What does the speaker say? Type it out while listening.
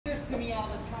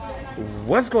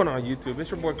What's going on YouTube? It's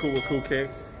your boy Cool with Cool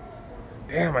Kicks.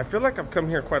 Damn, I feel like I've come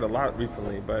here quite a lot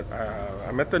recently, but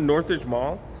I'm at the Northridge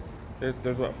Mall.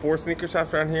 There's what, 4 sneaker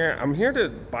shops around here. I'm here to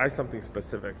buy something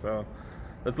specific, so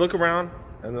let's look around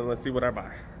and then let's see what I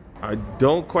buy. I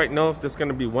don't quite know if this is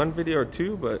gonna be one video or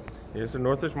two, but here's the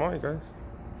Northridge Mall, you guys.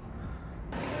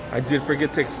 I did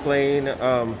forget to explain,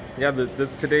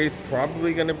 today is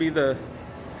probably gonna be the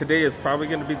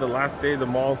last day the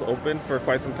mall's open for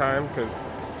quite some time because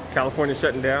California's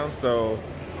shutting down. So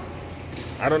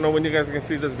I don't know when you guys are gonna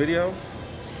see this video,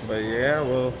 but yeah,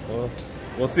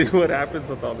 we'll see what happens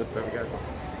with all this stuff, guys.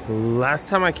 Last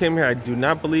time I came here, I do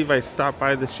not believe I stopped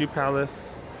by the Shoe Palace.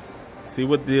 See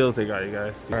what deals they got, you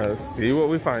guys. All right, let's see what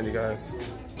we find, you guys.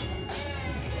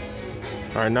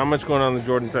 All right, not much going on in the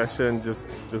Jordan section.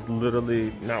 Just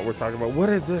literally not worth talking about. What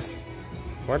is this?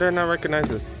 Why did I not recognize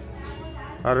this?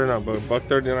 I don't know, but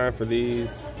 $1.39 for these.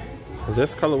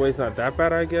 This colorway's not that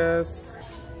bad, I guess.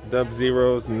 Dub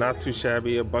Zeros, not too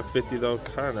shabby. $1.50 though,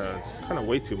 kind of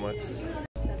way too much.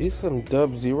 These some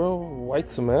Dub Zero white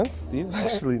cements. These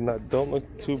actually don't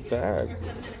look too bad.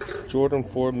 Jordan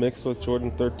 4 mixed with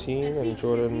Jordan 13 and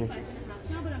Jordan,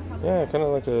 yeah, kind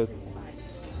of like a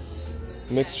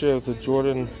mixture of the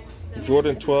Jordan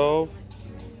 12,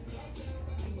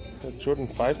 Jordan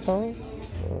 5 tone.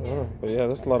 I don't know, but yeah,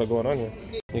 there's a lot of going on here.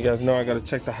 You guys know I gotta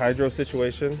check the hydro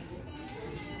situation,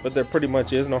 but there pretty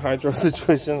much is no hydro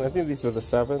situation. I think these are the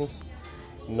 7s.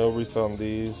 No resale on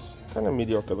these. Kind of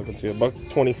mediocre looking too.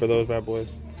 $1.20 for those bad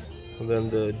boys. And then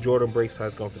the Jordan break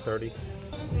size going for 30.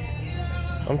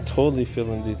 I'm totally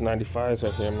feeling these 95s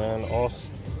right here, man. All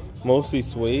mostly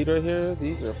suede right here.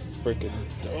 These are freaking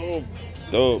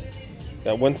dope.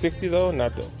 That 160 though,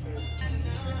 not dope.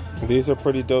 These are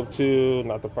pretty dope too.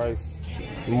 Not the price.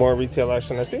 More retail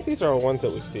action. I think these are ones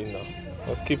that we've seen though.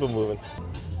 Let's keep it moving.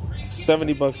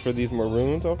 $70 for these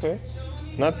maroons. Okay,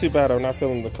 not too bad. I'm not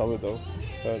feeling the color though.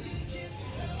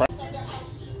 But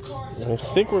I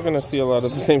think we're gonna see a lot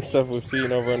of the same stuff we've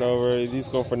seen over and over. These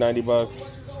go for $90.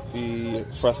 The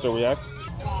Presto Reacts.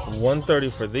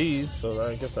 $130 for these. So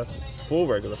I guess that's full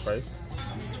regular price.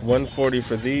 $140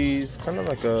 for these. Kind of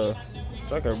like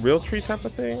a real tree type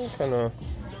of thing. Kind of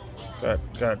got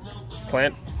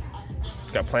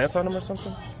plants on them or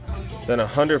something. Then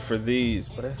 $100 for these,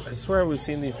 but I swear we've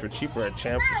seen these for cheaper at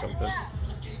Champs or something.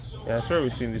 Yeah, I swear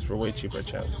we've seen these for way cheaper at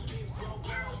Champs.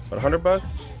 But $100,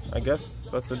 I guess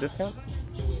that's the discount.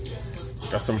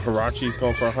 Got some Hirachis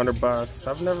going for $100.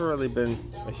 I've never really been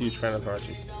a huge fan of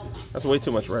Hirachis. That's way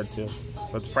too much red too.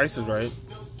 But the price is right.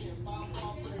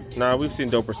 Nah, we've seen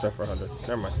doper stuff for $100.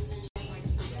 Never mind.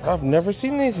 I've never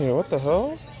seen these here. What the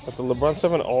hell? Got the LeBron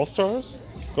 7 All-Stars.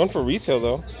 Going for retail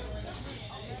though.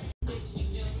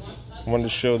 Wanted to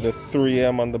show the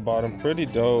 3M on the bottom. Pretty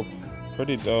dope.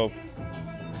 Pretty dope.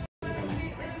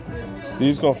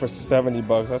 These going for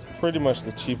 $70. That's pretty much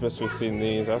the cheapest we've seen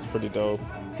these. That's pretty dope.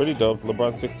 Pretty dope.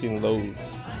 LeBron 16 lows.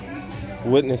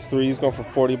 Witness 3s going for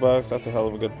 $40. That's a hell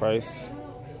of a good price.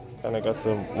 Kind of got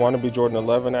some wannabe Jordan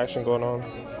 11 action going on.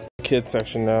 Kids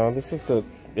section now. This is the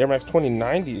Air Max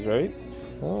 2090s, right?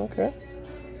 Oh, okay.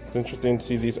 It's interesting to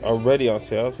see these already on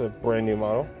sale. It's a brand new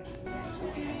model.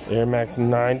 Air Max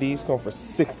 90s going for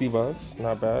 $60.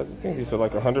 Not bad. I think these are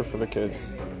like $100 for the kids.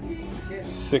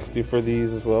 $60 for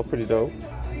these as well. Pretty dope.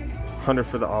 $100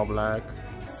 for the all black.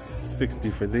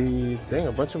 $60 for these. Dang,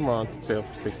 a bunch of them are on sale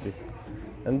for $60.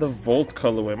 And the Volt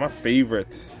colorway, my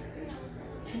favorite.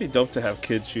 It'd be dope to have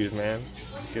kids shoes, man.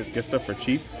 Get stuff for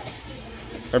cheap.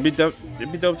 Or it'd be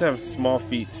dope to have small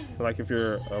feet. Like if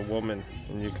you're a woman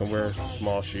and you can wear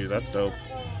small shoes. That's dope.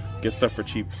 Get stuff for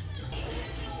cheap.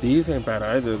 These ain't bad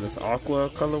either. This aqua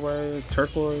colorway,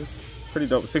 turquoise, pretty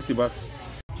dope. $60.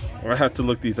 I have to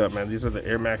look these up, man. These are the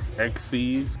Air Max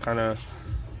XCs, kind of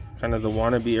the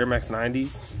wannabe Air Max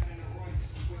 90s.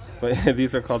 But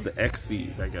these are called the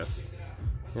XCs, I guess.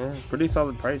 Yeah, pretty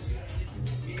solid price.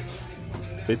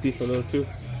 $50 for those two.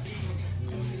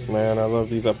 Man, I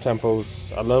love these up tempos.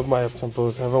 I love my up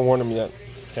tempos. I haven't worn them yet.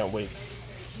 Can't wait.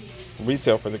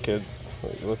 Retail for the kids.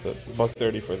 What's it?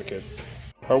 $1.30 for the kids.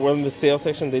 Or we're in the sale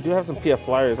section. They do have some PF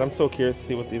flyers. I'm so curious to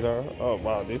see what these are. Oh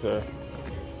wow, these are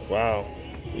wow.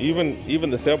 Even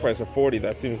the sale price of $40.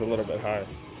 That seems a little bit high.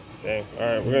 Dang. All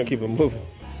right, we're gonna keep it moving.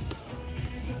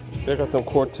 They got some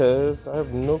Cortez. I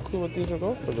have no clue what these are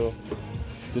going for though.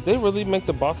 Did they really make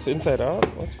the box inside out?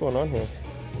 What's going on here?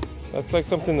 That's like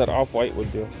something that Off-White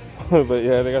would do. But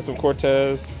yeah, they got some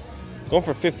Cortez. Going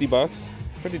for $50.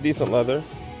 Pretty decent leather.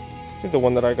 I think the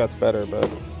one that I got's better, but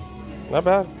not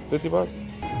bad. $50.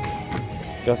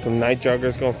 Got some night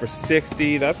joggers going for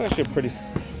 $60. That's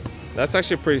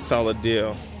actually a pretty solid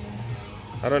deal.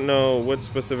 I don't know which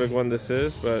specific one this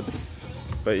is, but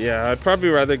yeah, I'd probably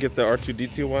rather get the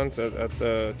R2-D2 ones at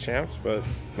the Champs, but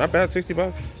not bad, 60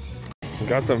 bucks. We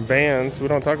got some Vans. We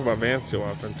don't talk about Vans too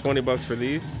often. 20 bucks for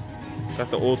these. Got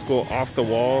the old school off the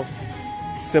wall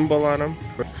symbol on them.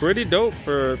 But pretty dope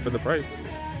for the price.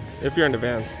 If you're into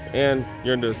Vans and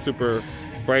you're into super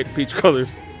bright peach colors.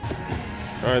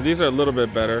 All right, these are a little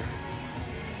bit better.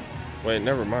 Wait,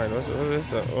 never mind. What is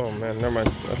that? Oh man, never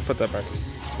mind. Let's put that back.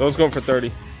 Those going for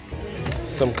 30.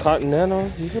 Some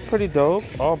Continentals. These are pretty dope.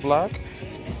 All black.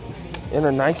 In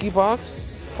a Nike box.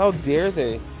 How dare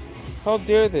they? How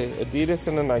dare they? Adidas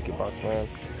in a Nike box, man.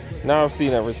 Now I've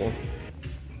seen everything.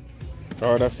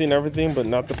 All right, I've seen everything, but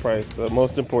not the price.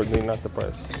 Most importantly, not the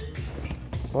price.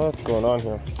 What's going on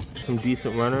here? Some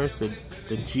decent runners. The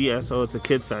GSO. It's a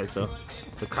kid size, so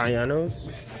the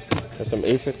Cayanos. There's some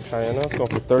Asics Cayanos going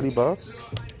for 30 bucks.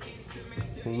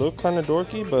 Look kind of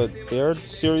dorky, but they are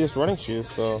serious running shoes,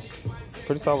 so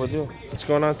pretty solid deal. What's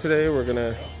going on today? We're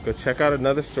gonna go check out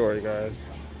another store, guys.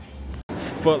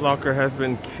 Foot Locker has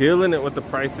been killing it with the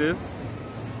prices,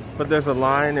 but there's a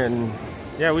line, and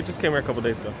yeah, we just came here a couple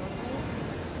days ago.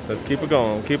 Let's keep it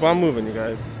going. Keep on moving, you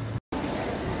guys.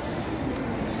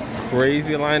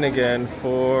 Crazy line again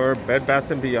for Bed Bath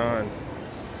 & Beyond.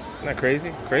 Isn't that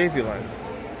crazy? Crazy line.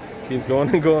 Keeps going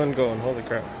and going and going. Holy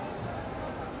crap.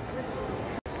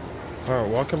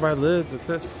 Alright, walking by Lids. It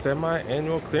says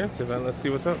semi-annual clearance event. Let's see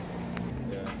what's up.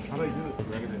 Yeah. How do you do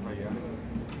this?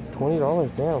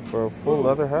 $20, damn, for a full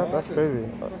leather hat? That's crazy.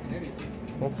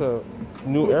 That's a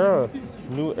new era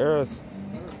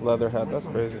leather hat. That's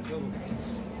crazy.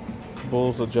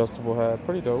 Bulls adjustable hat.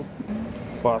 Pretty dope.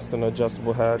 Boston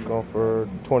adjustable hat going for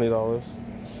 $20.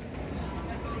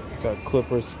 Got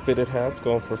Clippers fitted hats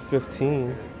going for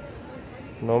 $15.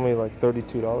 Normally like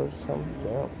 $32 or something.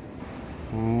 Damn.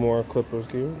 More Clippers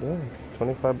gear. Damn.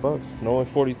 25 bucks. Normally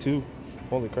 42.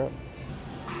 Holy crap.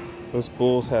 This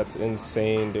Bulls hat's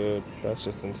insane, dude. That's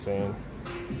just insane.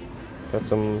 Got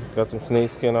some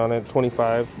snakeskin on it.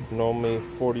 25. Normally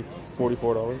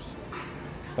 $44.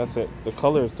 That's it. The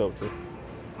color is dope too.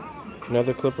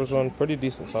 Another Clippers one, pretty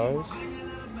decent size.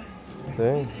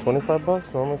 Dang, 25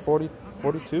 bucks. Normally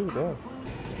 42. Damn.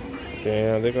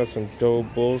 Damn, they got some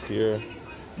dope Bulls gear.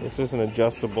 This isn't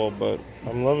adjustable, but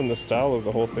I'm loving the style of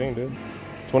the whole thing, dude.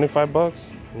 25 bucks.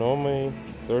 Normally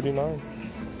 39.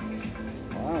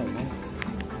 Wow, man.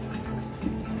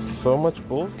 So much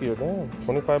Bulls gear, damn.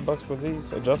 25 bucks for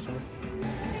these, adjustable.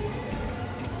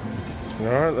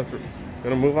 Alright,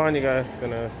 gonna move on, you guys.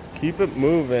 Gonna keep it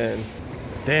moving.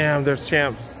 Damn, there's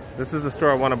Champs. This is the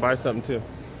store I want to buy something too.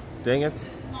 Dang it.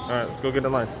 Alright, let's go get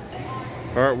in line.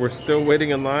 Alright, we're still waiting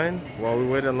in line. While we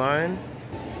wait in line,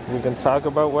 we can talk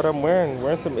about what I'm wearing. I'm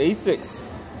wearing some Asics.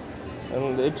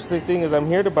 And the interesting thing is I'm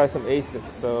here to buy some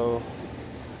Asics, so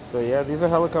yeah, these are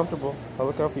hella comfortable,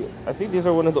 hella comfy. I think these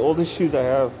are one of the oldest shoes I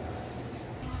have.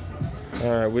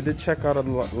 Alright, we did check out a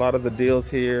lot of the deals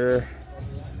here.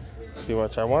 Let's see,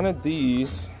 watch. I wanted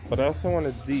these, but I also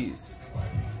wanted these.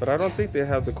 But I don't think they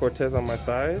have the Cortez on my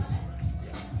size.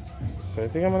 So I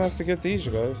think I'm gonna have to get these,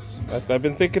 you guys. I've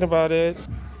been thinking about it.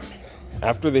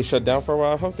 After they shut down for a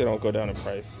while, I hope they don't go down in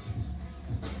price.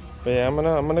 But yeah, I'm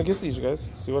gonna get these, you guys.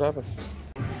 See what happens.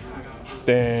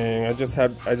 Dang, I just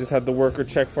had the worker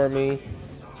check for me,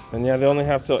 and yeah, they only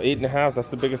have till 8.5. That's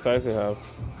the biggest size they have.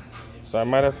 So I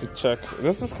might have to check.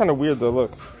 This is kind of weird though.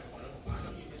 Look,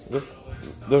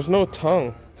 there's no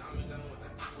tongue.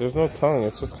 There's no tongue.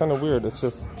 It's just kind of weird. It's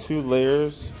just 2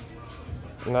 layers,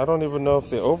 and I don't even know if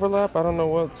they overlap. I don't know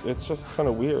what. It's just kind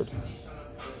of weird.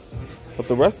 But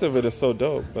the rest of it is so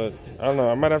dope. But I don't know.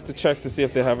 I might have to check to see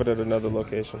if they have it at another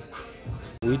location.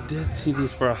 We did see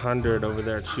these for 100 over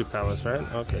there at Shoe Palace, right?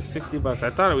 Okay, 60 bucks.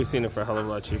 I thought we seen it for a hell of a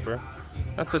lot cheaper.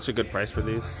 That's such a good price for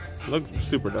these. Look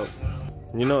super dope.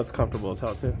 You know it's comfortable as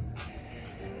hell too.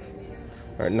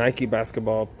 All right, Nike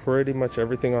basketball. Pretty much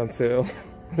everything on sale.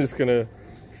 I'm just gonna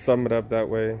sum it up that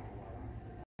way.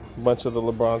 A bunch of the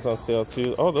LeBrons on sale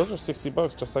too. Oh, those are 60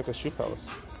 bucks, just like a Shoe Palace.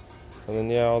 And then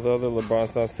yeah, all the other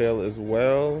LeBrons on sale as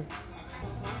well.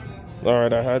 All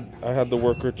right, I had the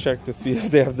worker check to see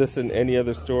if they have this in any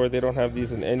other store. They don't have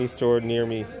these in any store near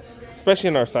me, especially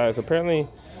in our size. Apparently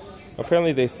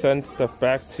they send stuff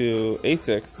back to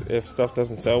Asics if stuff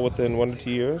doesn't sell within 1 to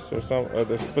 2 years or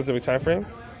the specific time frame.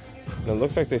 And it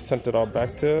looks like they sent it all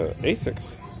back to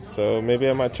Asics. So maybe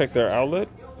I might check their outlet.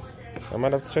 I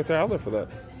might have to check their outlet for that.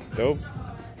 Dope.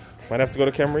 Might have to go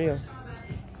to Camarillo.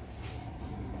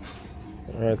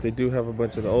 All right, they do have a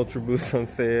bunch of the Ultra Boosts on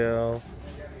sale.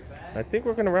 I think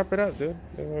we're gonna wrap it up, dude.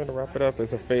 I think we're gonna wrap it up.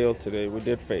 It's a fail today. We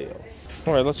did fail.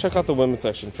 All right, let's check out the women's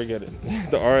section. Forget it.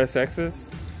 The RSXs.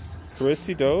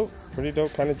 pretty dope. Pretty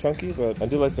dope, kind of chunky, but I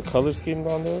do like the color scheme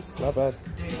on this. Not bad.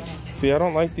 See, I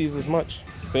don't like these as much.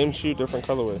 Same shoe, different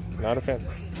colorway. Not a fan.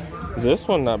 This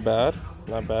one, not bad.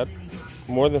 Not bad.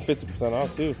 More than 50%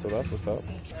 off too, so that's what's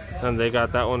up. And they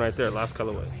got that one right there, last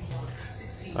colorway.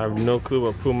 I have no clue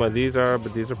what Puma these are,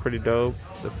 but these are pretty dope.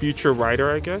 The Future Rider,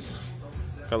 I guess.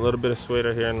 Got a little bit of suede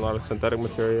here and a lot of synthetic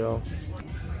material.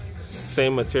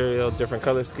 Same material, different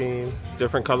color scheme,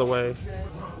 different colorway.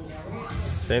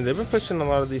 And they've been pushing a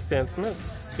lot of these Stan Smiths.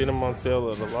 Seen them on sale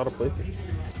at a lot of places.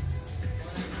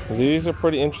 These are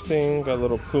pretty interesting. Got a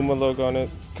little Puma logo on it.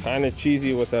 Kind of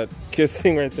cheesy with that kiss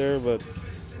thing right there, but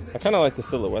I kind of like the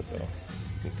silhouette though.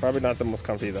 Probably not the most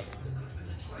comfy though.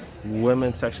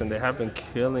 Women's section, they have been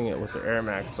killing it with the Air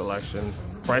Max selection.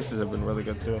 Prices have been really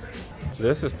good too.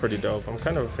 This is pretty dope. I'm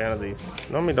kind of a fan of these.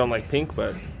 Normally don't like pink,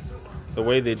 but the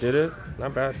way they did it,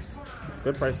 not bad.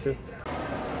 Good price too.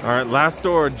 All right, last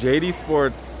store, JD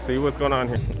Sports. See what's going on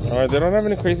here. All right, they don't have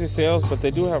any crazy sales, but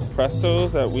they do have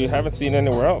Prestos that we haven't seen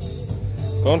anywhere else.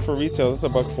 Going for retail, this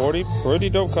is $140. Pretty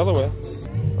dope colorway.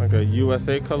 Like a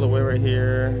USA colorway right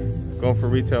here. Going for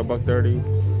retail,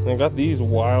 $130. They got these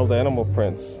wild animal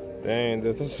prints. Dang,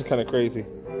 this is kind of crazy.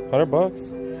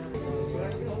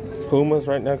 $100. Pumas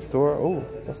right next door. Oh,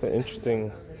 that's an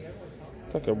interesting.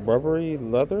 It's like a rubbery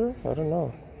leather. I don't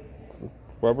know.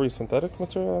 Rubbery synthetic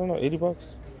material. I don't know.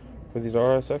 $80 for these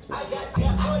RSXs.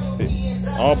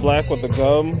 All black with the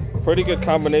gum. Pretty good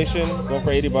combination. Going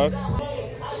for $80.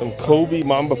 Some Kobe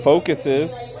Mamba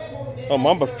Focuses. Oh,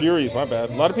 Mamba Furies. My bad.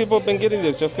 A lot of people have been getting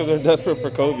this just because they're desperate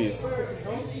for Kobe's.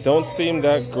 Don't seem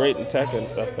that great in tech and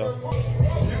stuff though.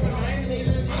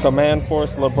 Command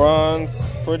Force LeBrons.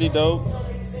 Pretty dope.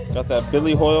 Got that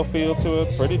Billy Hoyle feel to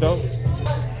it. Pretty dope.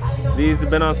 These have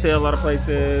been on sale a lot of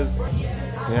places.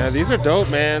 Yeah, these are dope,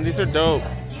 man. These are dope.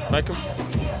 I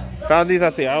found these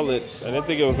at the outlet. I didn't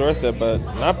think it was worth it, but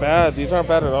not bad. These aren't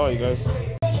bad at all, you guys.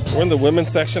 We're in the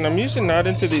women's section. I'm usually not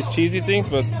into these cheesy things,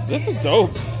 but this is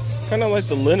dope. Kind of like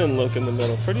the linen look in the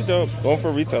middle. Pretty dope. Going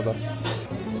for retail though.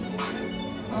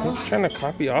 I'm trying to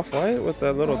copy Off-White with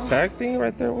that little tag thing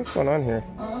right there. What's going on here?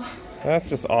 That's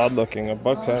just odd looking.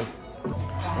 $110.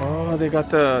 Oh, they got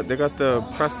the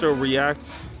Presto React.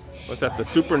 What's that? The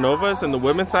Supernovas and the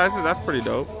women's sizes. That's pretty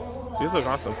dope. These look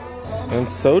awesome. And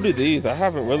so do these. I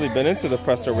haven't really been into the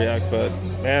Presto Reacts, but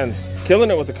man,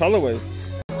 killing it with the colorways.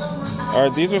 All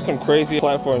right, these are some crazy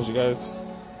platforms, you guys.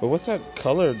 But what's that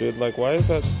color, dude? Like, why is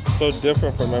that so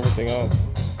different from everything else?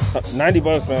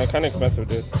 $90, man. Kind of expensive,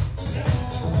 dude.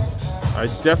 I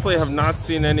definitely have not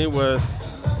seen any with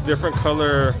different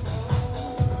color.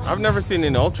 I've never seen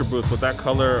an Ultra Boost with that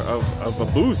color of a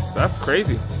boost. That's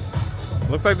crazy.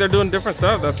 Looks like they're doing different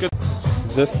stuff. That's good.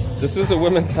 This is a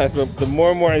women's size, but the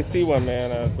more and more I see one,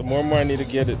 man, the more and more I need to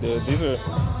get it, dude.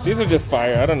 These are just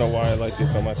fire. I don't know why I like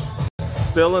these so much.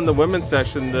 Still in the women's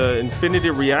section, the Infinity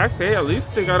Reacts. Hey, at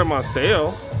least they got them on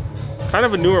sale. Kind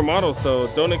of a newer model,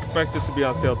 so don't expect it to be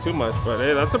on sale too much. But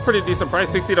hey, that's a pretty decent price.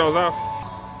 $60 off.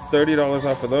 $30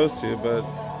 off of those two, but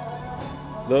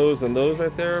those and those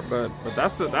right there. But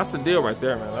that's the deal right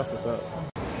there, man. That's what's up.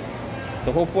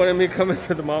 The whole point of me coming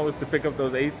to the mall was to pick up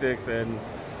those Asics, and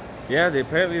yeah, they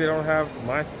don't have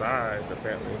my size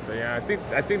apparently. So yeah,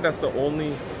 I think that's the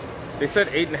only. They said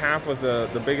 8.5 was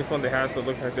the biggest one they had, so it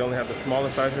looks like they only have the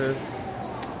smaller sizes.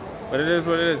 But it is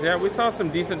what it is. Yeah, we saw some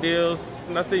decent deals.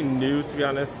 Nothing new, to be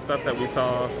honest. Stuff that we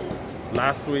saw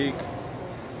last week.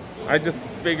 I just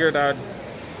figured I'm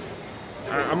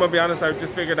gonna be honest. I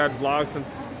just figured I'd vlog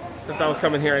since I was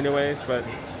coming here anyways. But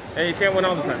hey, you can't win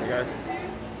all the time, you guys.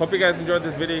 Hope you guys enjoyed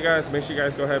this video, you guys. Make sure you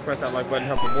guys go ahead and press that like button,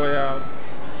 help the boy out.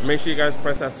 Make sure you guys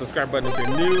press that subscribe button if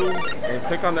you're new, and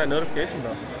click on that notification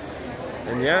bell.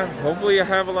 And yeah, hopefully I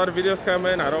have a lot of videos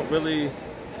coming.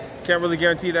 Can't really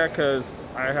guarantee that because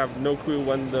I have no clue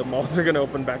when the malls are gonna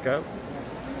open back up.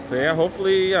 So yeah,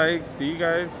 hopefully I see you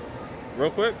guys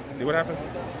real quick, see what happens.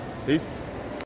 Peace.